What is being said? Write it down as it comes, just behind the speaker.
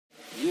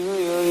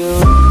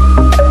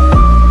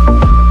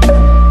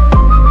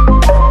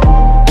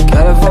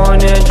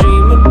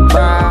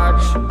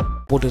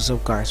What's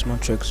up guys,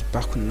 Montrex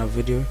back with another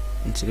video,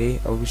 and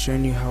today I'll be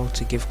showing you how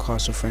to give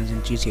cards to friends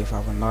in GCTF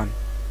online.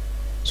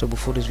 So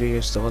before this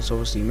video starts,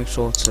 obviously make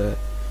sure to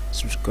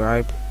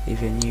subscribe if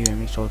you're new,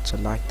 and make sure to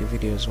like the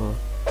video as well,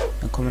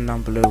 and comment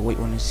down below what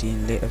you want to see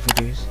in later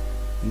videos.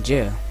 And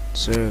yeah,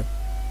 so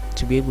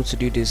to be able to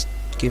do this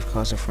give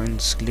cards to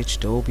friends glitch,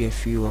 there will be a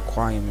few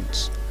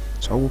requirements.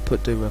 So I will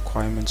put the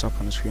requirements up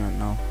on the screen right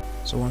now.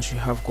 So once you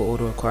have got all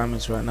the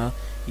requirements right now,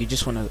 you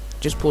just want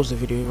to pause the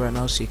video right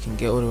now so you can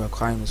get all the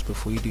requirements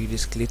before you do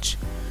this glitch.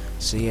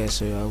 So yeah,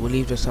 so I will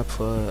leave this up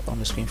on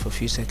the screen for a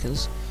few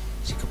seconds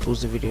so you can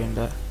pause the video and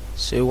that.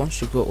 So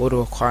once you've got all the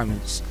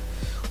requirements,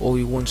 all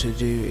you want to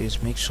do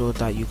is make sure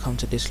that you come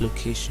to this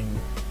location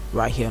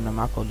right here on the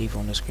map. I'll leave it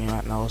on the screen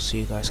right now so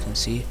you guys can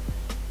see.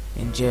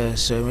 And yeah,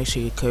 so make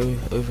sure you go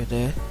over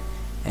there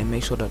and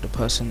make sure that the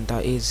person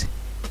that is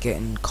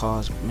getting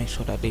cars, make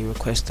sure that they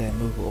request their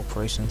mobile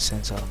operations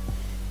center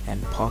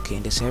and park it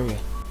in this area.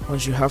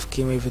 Once you have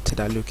came over to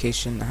that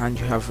location and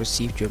you have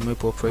received your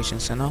mobile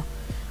operations center,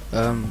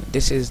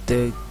 this is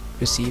the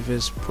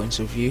receiver's point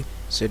of view.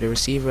 So the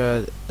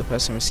receiver, the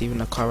person receiving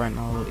the car right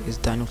now is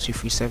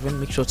Daniel237.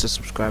 Make sure to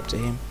subscribe to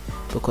him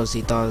because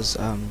he does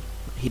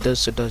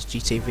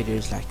GTA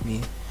videos like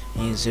me,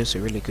 and he's also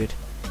really good.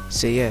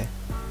 So yeah,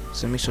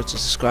 so make sure to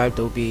subscribe.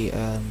 There will be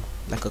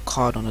like a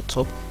card on the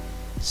top.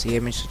 So yeah,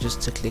 make sure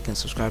just to click and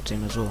subscribe to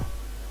him as well.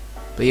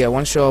 But yeah,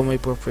 once your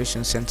mobile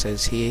operations center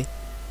is here,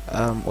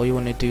 all you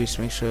want to do is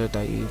make sure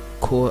that you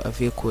call a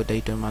vehicle that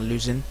you don't mind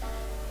losing.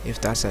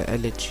 If that's an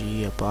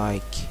LG, a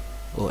bike,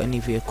 or any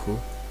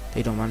vehicle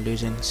they don't mind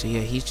losing. So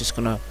yeah, he's just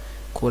gonna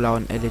call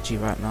out an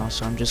LG right now,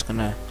 so I'm just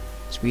gonna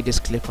speed this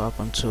clip up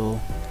until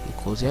he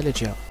calls the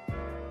LG out.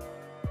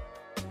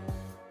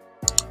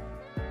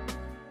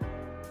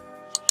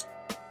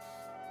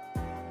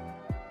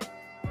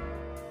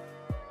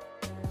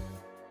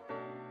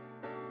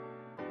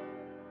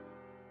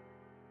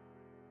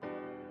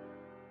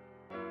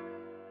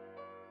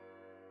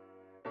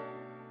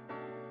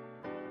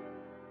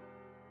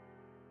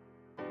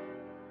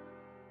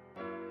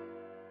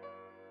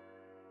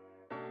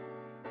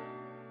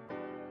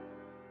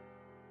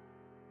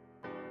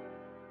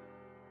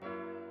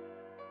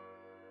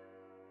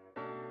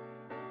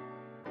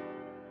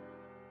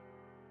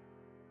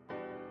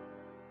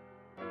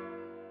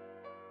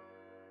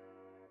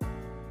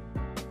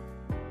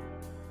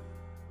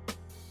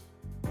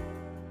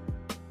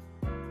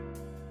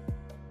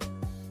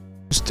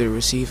 The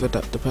receiver,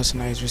 that the person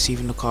that is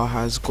receiving the car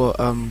has got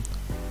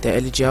their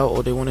LG out,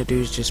 all they want to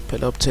do is just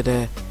put up to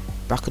the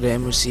back of the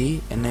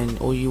MOC, and then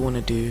all you want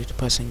to do, the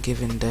person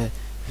giving the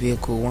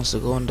vehicle wants to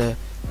go on the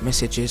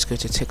messages, go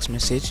to text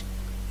message,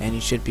 and you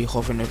should be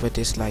hovering over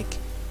this like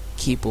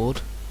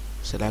keyboard.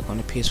 So like on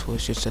the PS4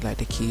 it's just like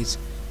the keys.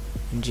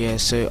 And yeah,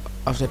 so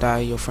after that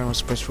your friend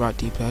will press right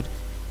D-pad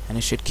and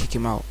it should kick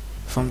him out.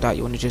 From that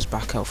you want to just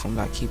back out from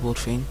that keyboard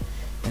thing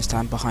and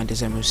stand behind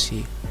his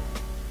MOC.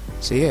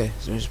 So yeah,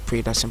 so it's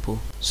pretty that simple.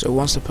 So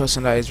once the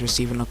person that is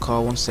receiving the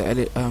car wants to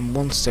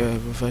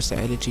reverse the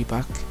LG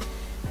back,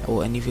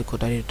 or any vehicle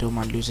that they don't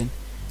mind losing,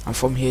 and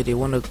from here they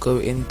want to go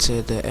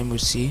into the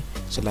MOC,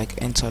 so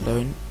like enter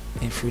loan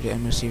in through the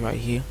MOC right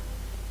here.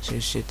 So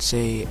it should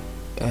say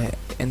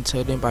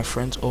enter loan by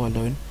friends or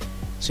alone.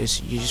 So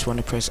you just want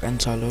to press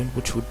enter loan,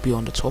 which would be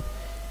on the top.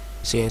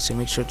 So yeah, so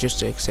make sure just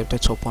to accept the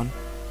top one,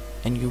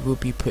 and you will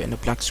be put in a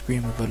black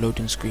screen with a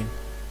loading screen.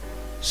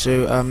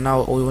 So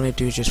now all you want to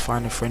do is just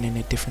find a friend in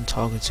a different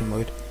targeting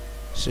mode.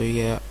 So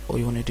yeah, all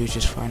you want to do is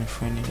just find a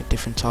friend in a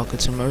different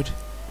targeting mode.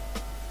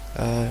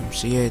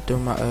 So yeah, it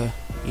don't matter,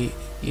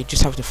 you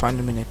just have to find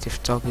them in a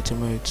different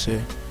targeting mode.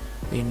 So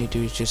all you need to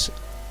do is just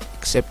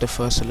accept the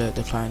first alert,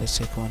 decline the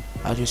second one.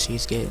 As you see,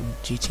 he's getting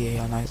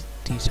GTA Online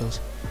details,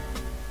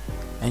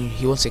 and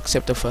he wants to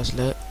accept the first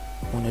alert,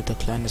 want to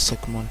decline the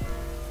second one.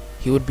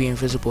 He would be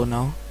invisible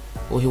now.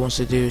 All he wants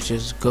to do is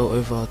just go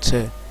over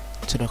to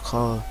the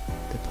car,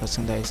 the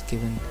person that is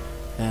given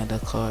the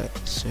car.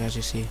 So as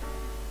you see, he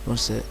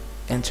wants to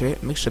enter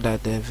it, make sure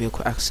that the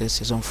vehicle access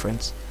is on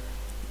friends,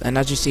 and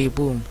as you see,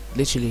 boom, he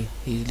literally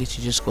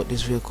just got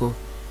this vehicle.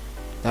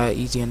 That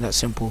easy and that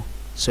simple.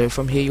 So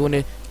from here you want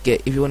to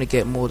get, if you want to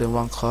get more than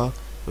one car,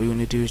 what you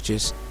want to do is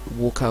just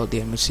walk out the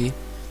MOC,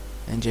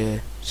 and yeah,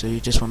 so you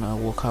just want to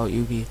walk out,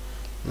 you'll be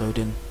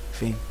loading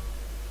thing,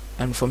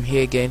 and from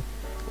here again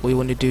all you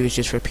want to do is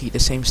just repeat the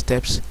same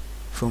steps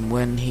from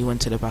when he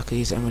went to the back of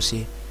his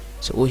MOC.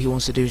 So all he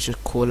wants to do is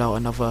just call out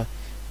another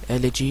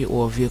LG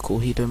or a vehicle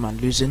he don't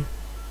mind losing.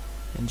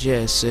 And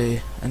yeah, so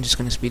I'm just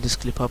gonna speed this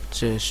clip up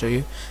to show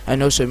you,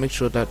 and also make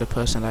sure that the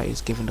person that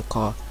is giving the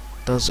car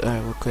does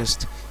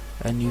request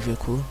a new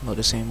vehicle, not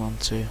the same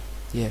one. So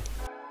yeah.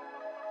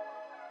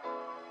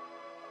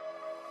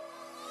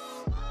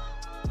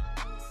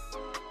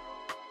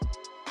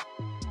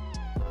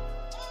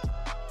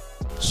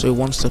 So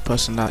once the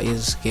person that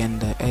is getting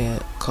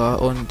the car,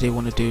 all they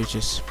want to do is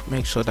just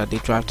make sure that they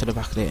drive to the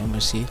back of the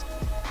MOC,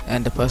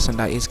 and the person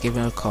that is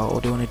giving a car, all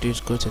they want to do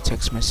is go to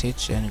text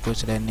message and go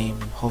to their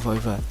name and hover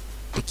over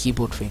the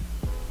keyboard thing.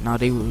 Now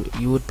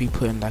you would be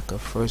put in like a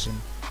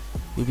frozen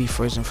you'll be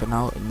frozen for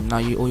now. Now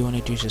all you want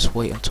to do is just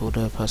wait until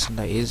the person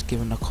that is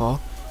given the car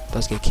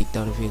does get kicked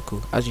out of the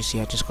vehicle. As you see,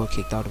 I just got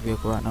kicked out of the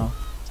vehicle right now.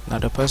 Now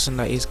the person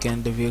that is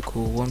getting the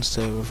vehicle wants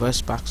to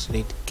reverse back, so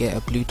they get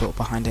a blue dot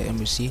behind the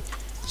MOC.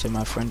 So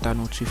my friend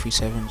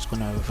Daniel237 is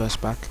gonna reverse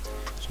back,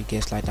 so he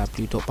gets like that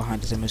blue dot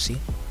behind his MOC.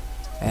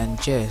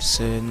 And yeah,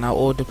 so now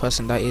all the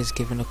person that is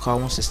given the car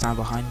wants to stand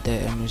behind the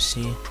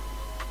MOC.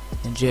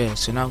 And yeah,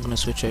 so now I'm gonna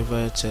switch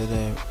over to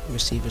the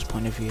receiver's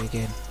point of view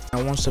again.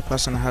 Now once the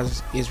person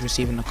is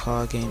receiving the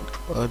car again,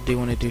 all they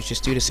want to do is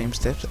just do the same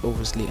steps.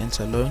 Obviously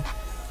enter alone.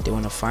 They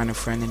want to find a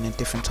friend in a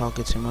different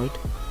targeting mode.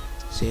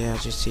 So yeah,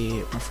 as you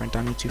see, my friend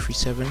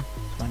Daniel237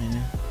 finding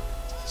in.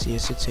 So you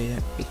should say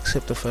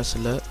accept the first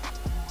alert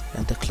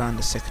and decline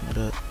the second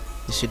alert.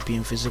 It should be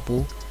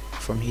invisible.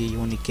 From here you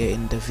want to get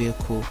in the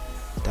vehicle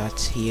that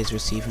he is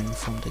receiving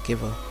from the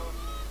giver.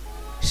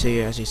 So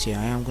yeah, as you see,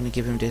 I am going to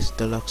give him this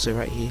deluxe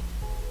right here.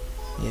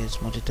 Yeah, it's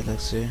modded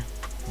deluxe.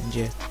 And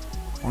yeah,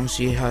 once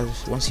he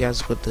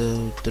has got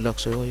the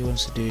deluxe, all he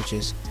wants to do is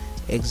just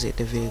exit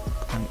the vehicle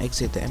and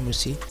exit the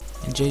MOC.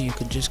 And yeah, you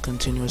can just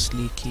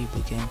continuously keep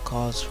getting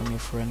cars from your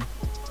friend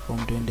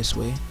from doing this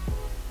way.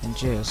 And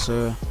yeah,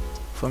 so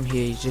from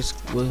here you just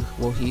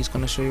he's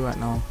gonna show you right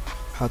now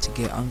how to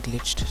get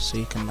unglitched, so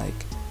you can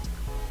like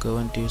go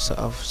and do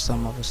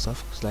some other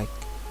stuff. Cause like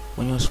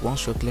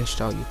once you're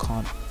glitched out, you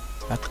can't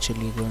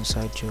actually go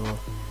inside your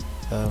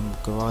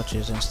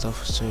garages and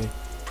stuff. So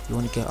you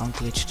want to get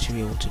unglitched to be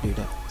able to do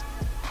that.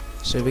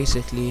 So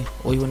basically,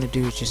 all you want to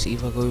do is just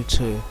either go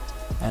to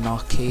an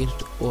arcade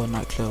or a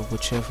nightclub,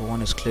 whichever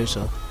one is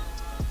closer.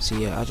 So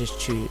yeah,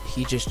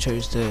 he just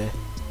chose the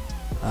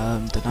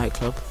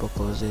nightclub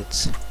because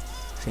it's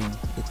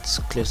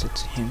closer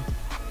to him.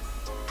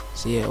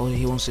 So yeah, all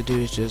he wants to do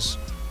is just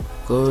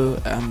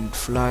go and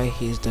fly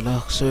his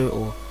deluxe,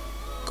 or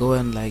go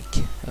and like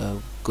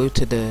go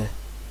to the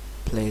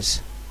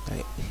place,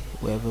 like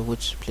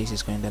which place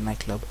is going, the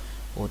nightclub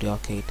or the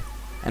arcade.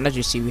 And as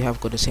you see, we have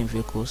got the same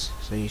vehicles,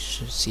 so you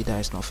should see that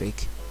it's not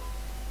fake.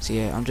 So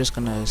yeah, I'm just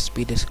gonna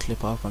speed this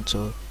clip up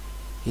until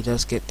he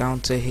does get down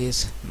to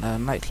his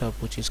nightclub,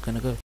 which is gonna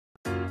go.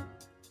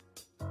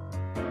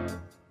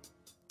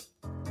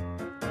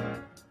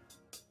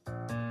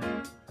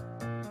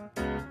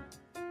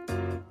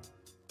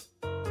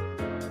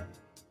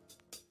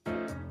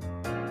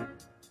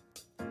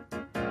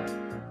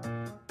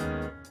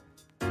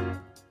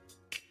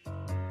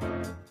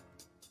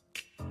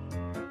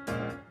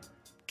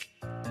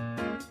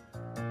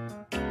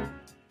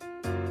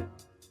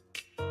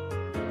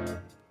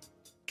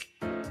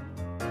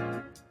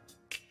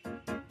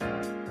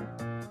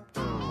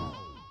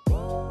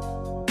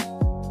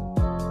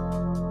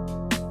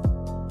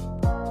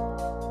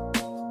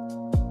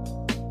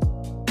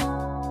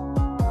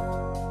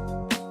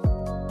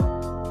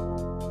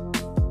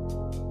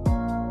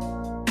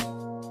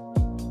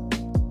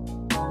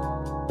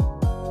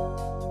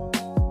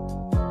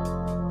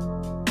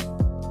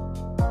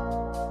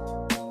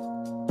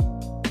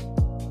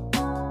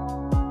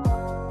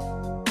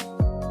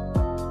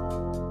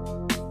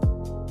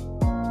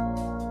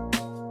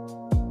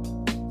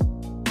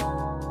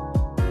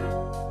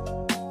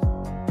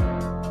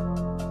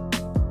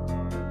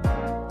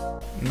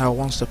 Now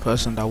once the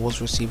person that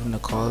was receiving the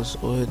cars,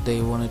 all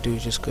they want to do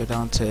is just go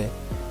down to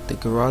the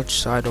garage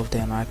side of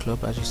their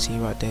nightclub, as you see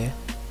right there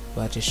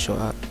where I just shot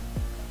at.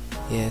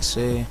 Yeah,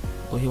 so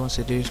all he wants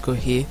to do is go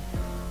here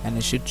and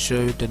it should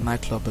show the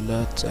nightclub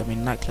alert,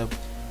 nightclub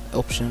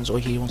options. All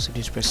he wants to do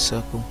is press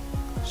circle,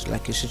 so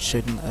like it should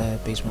show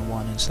basement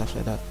 1 and stuff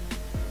like that.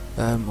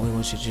 All he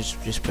wants to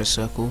just press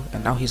circle,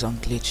 and now he's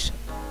unglitched,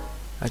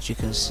 as you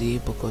can see,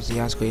 because he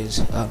has got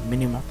his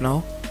minimap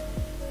now.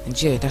 And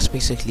yeah, that's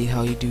basically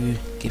how you do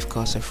gift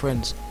cards to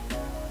friends.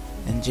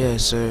 And yeah,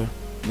 so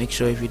make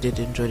sure if you did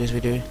enjoy this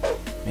video,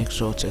 make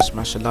sure to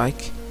smash a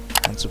like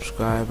and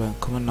subscribe, and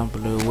comment down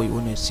below what you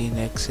want to see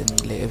next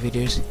in later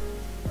videos.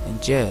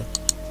 And yeah,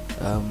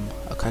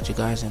 I'll catch you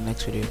guys in the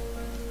next video.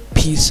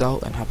 Peace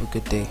out and have a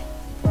good day.